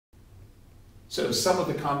So some of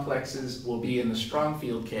the complexes will be in the strong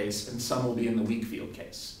field case and some will be in the weak field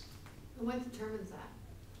case. And what determines that?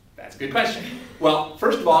 That's a good question. Well,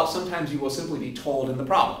 first of all, sometimes you will simply be told in the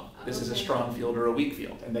problem, this is a strong field or a weak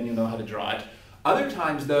field, and then you'll know how to draw it. Other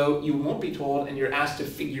times, though, you won't be told and you're asked to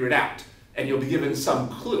figure it out, and you'll be given some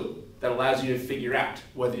clue that allows you to figure out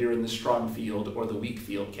whether you're in the strong field or the weak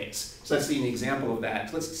field case. So let's see an example of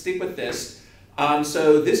that. Let's stick with this.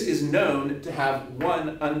 So this is known to have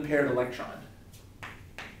one unpaired electron.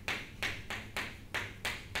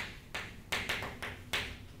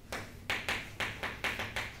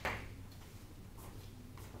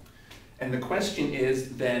 And the question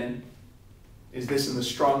is then, is this in the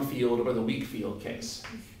strong field or the weak field case?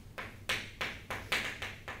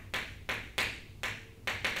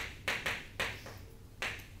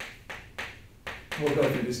 We'll go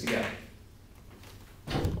through this together.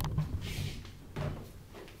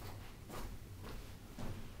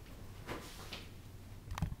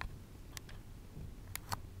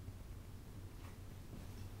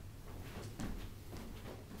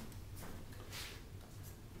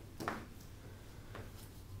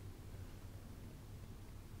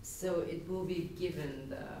 So it will be given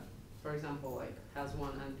the, for example, like has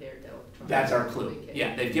one unpaired electron. That's our clue.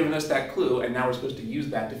 Yeah, they've given us that clue, and now we're supposed to use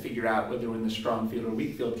that to figure out whether we're in the strong field or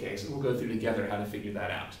weak field case, and we'll go through together how to figure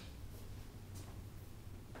that out.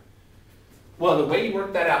 Well, the way you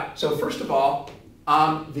work that out, so first of all,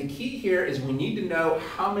 the key here is we need to know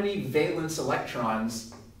how many valence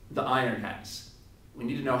electrons the iron has. We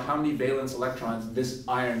need to know how many valence electrons this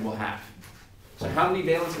iron will have. So how many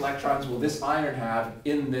valence electrons will this iron have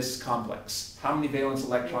in this complex? How many valence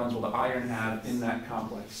electrons will the iron have in that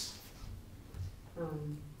complex?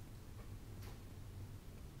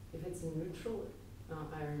 If it's a neutral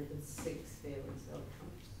iron, it's 6 valence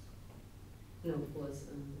electrons. No, plus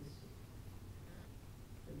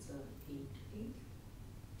it's 8.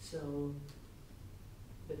 So,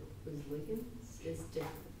 but with ligands, it's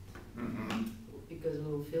different. Because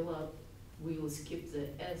we'll fill up, we will skip the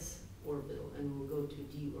S orbital and we'll go to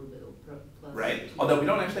D orbital plus. Right, although we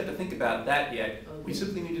don't actually have to think about that yet. Okay. We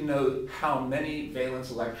simply need to know how many valence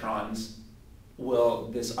electrons will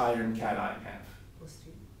this iron cation have. Plus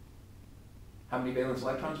 2. How many valence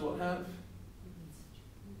electrons will it have?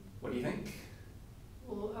 What do you think?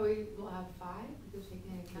 Well, we'll have 5 because we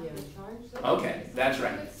can account the charge. Okay, that's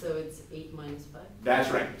right. So it's 8 minus 5. That's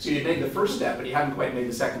right. So you made the first step, but you haven't quite made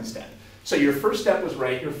the second step. So your first step was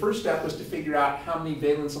right. Your first step was to figure out how many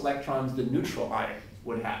valence electrons the neutral iron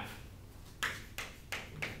would have.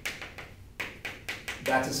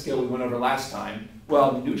 That's a skill we went over last time.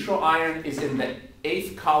 Well, neutral iron is in the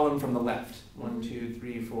 8th column from the left. 1, 2,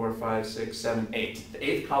 3, 4, 5, 6, 7, 8. The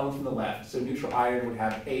 8th column from the left. So neutral iron would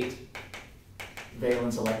have 8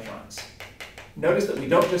 valence electrons. Notice that we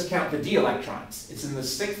don't just count the d electrons. It's in the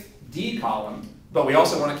 6th d column, but we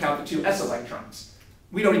also want to count the 2 s electrons.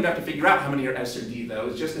 We don't even have to figure out how many are s or d, though.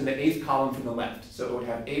 It's just in the 8th column from the left. So it would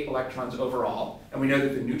have 8 electrons overall. And we know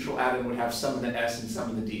that the neutral atom would have some of the s and some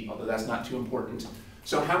of the d, although that's not too important.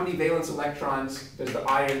 So how many valence electrons does the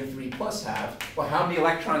iron 3 plus have? Well, how many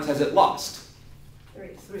electrons has it lost?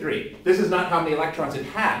 3. This is not how many electrons it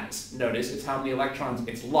has. Notice, it's how many electrons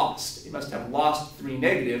it's lost. It must have lost 3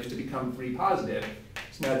 negatives to become 3 positive.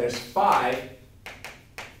 So now there's 5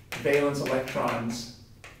 valence electrons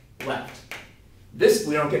left. This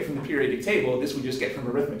we don't get from the periodic table. This we just get from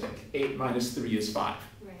arithmetic. 8 minus 3 is 5.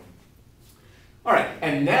 Right. All right,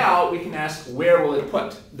 and now we can ask where will it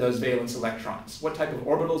put those valence electrons? What type of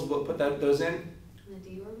orbitals will it put those in? The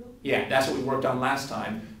d orbital? Yeah, that's what we worked on last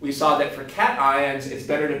time. We saw that for cations, it's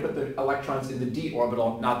better to put the electrons in the d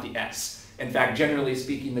orbital, not the s. In fact, generally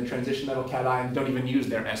speaking, the transition metal cations don't even use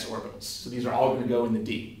their s orbitals. So these are all going to go in the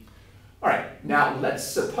d. All right, now let's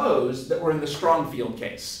suppose that we're in the strong field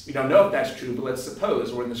case. We don't know if that's true, but let's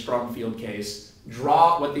suppose we're in the strong field case.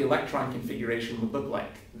 Draw what the electron configuration would look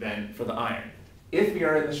like then for the iron. If we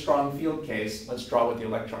are in the strong field case, let's draw what the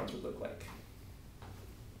electrons would look like.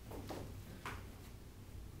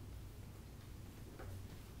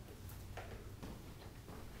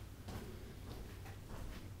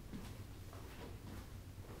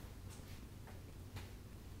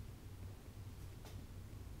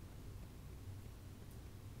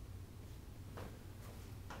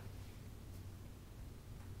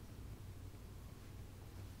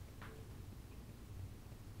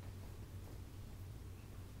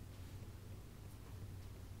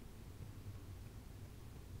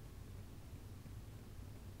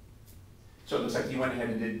 So it looks like you went ahead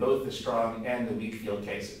and did both the strong and the weak field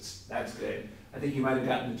cases. That's good. I think you might have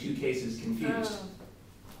gotten the 2 cases confused.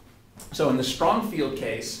 So in the strong field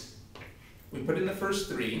case, we put in the first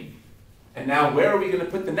 3. And now where are we going to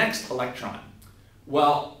put the next electron?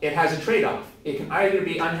 Well, it has a trade-off. It can either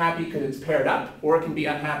be unhappy because it's paired up, or it can be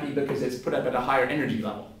unhappy because it's put up at a higher energy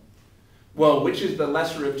level. Well, which is the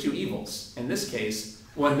lesser of two evils in this case?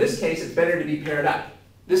 Well, in this case, it's better to be paired up.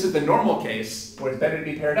 This is the normal case where it's better to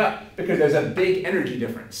be paired up because there's a big energy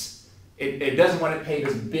difference. It doesn't want to pay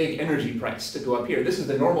this big energy price to go up here. This is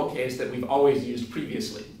the normal case that we've always used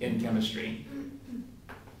previously in chemistry.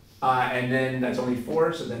 And then that's only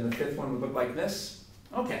 4, so then the 5th one would look like this.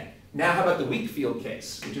 Okay, now how about the weak field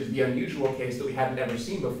case, which is the unusual case that we haven't ever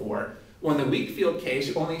seen before. Well, in the weak field case,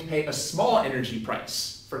 you only pay a small energy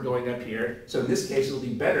price for going up here. So in this case, it'll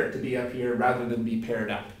be better to be up here rather than be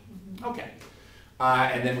paired up. Okay,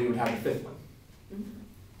 and then we would have the 5th one.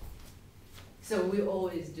 So we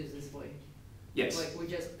always do this way? Yes. Like we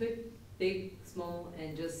just pick big, small,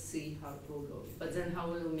 and just see how it will go. But then how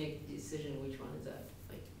will we make a decision which one is that?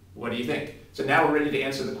 Like, what do you think? So now we're ready to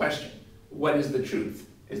answer the question. What is the truth?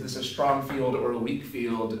 Is this a strong field or a weak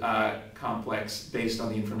field complex based on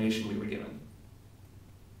the information we were given?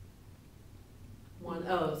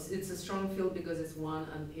 It's a strong field because it's 1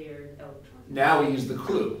 unpaired electron. Now we use the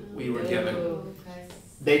clue we were given. Okay.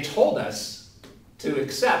 They told us to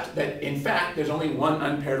accept that, in fact, there's only 1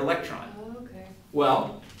 unpaired electron. Oh, okay.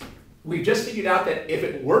 Well, we've just figured out that if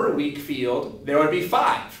it were a weak field, there would be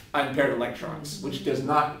 5 unpaired electrons, which does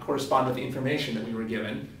not correspond with the information that we were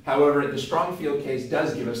given. However, the strong field case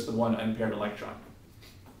does give us the 1 unpaired electron.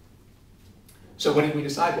 So what did we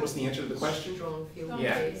decide? What was the answer to the question? Strong field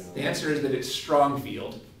Yeah, case. the answer is that it's strong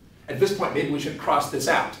field. At this point, maybe we should cross this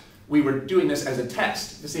out. We were doing this as a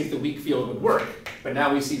test to see if the weak field would work, but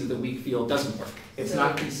now we see that the weak field doesn't work. It's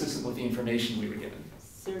not consistent with the information we were given.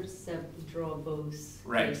 Search draw both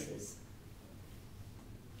Right. cases.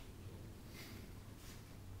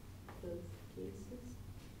 Both cases.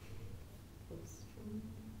 Both strong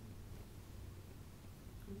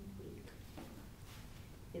and weak.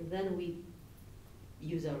 And then we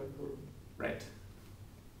use our clue. Right.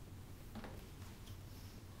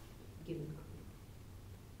 Given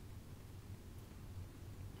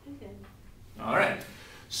clue. Okay. All right.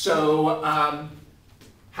 So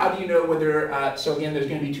how do you know whether, so again, there's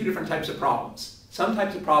going to be 2 different types of problems. Some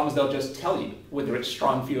types of problems, they'll just tell you whether it's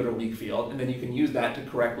strong field or weak field, and then you can use that to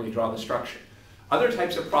correctly draw the structure. Other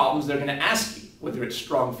types of problems, they're going to ask you whether it's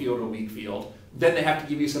strong field or weak field. Then they have to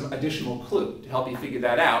give you some additional clue to help you figure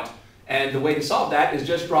that out. And the way to solve that is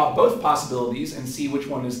just draw both possibilities and see which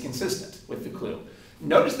one is consistent with the clue.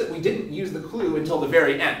 Notice that we didn't use the clue until the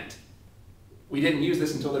very end. We didn't use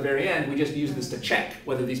this until the very end. We just used this to check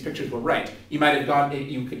whether these pictures were right. You might have gone,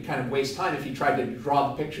 you could kind of waste time if you tried to draw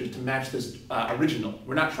the pictures to match this original.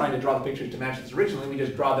 We're not trying to draw the pictures to match this originally. We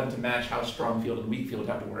just draw them to match how strong field and weak field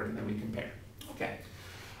have to work, and then we compare. Okay.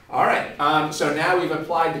 All right. So now we've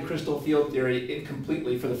applied the crystal field theory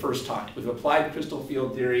completely for the first time. We've applied crystal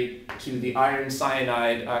field theory to the iron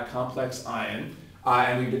cyanide complex ion,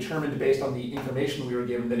 and we've determined based on the information we were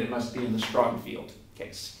given that it must be in the strong field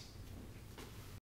case.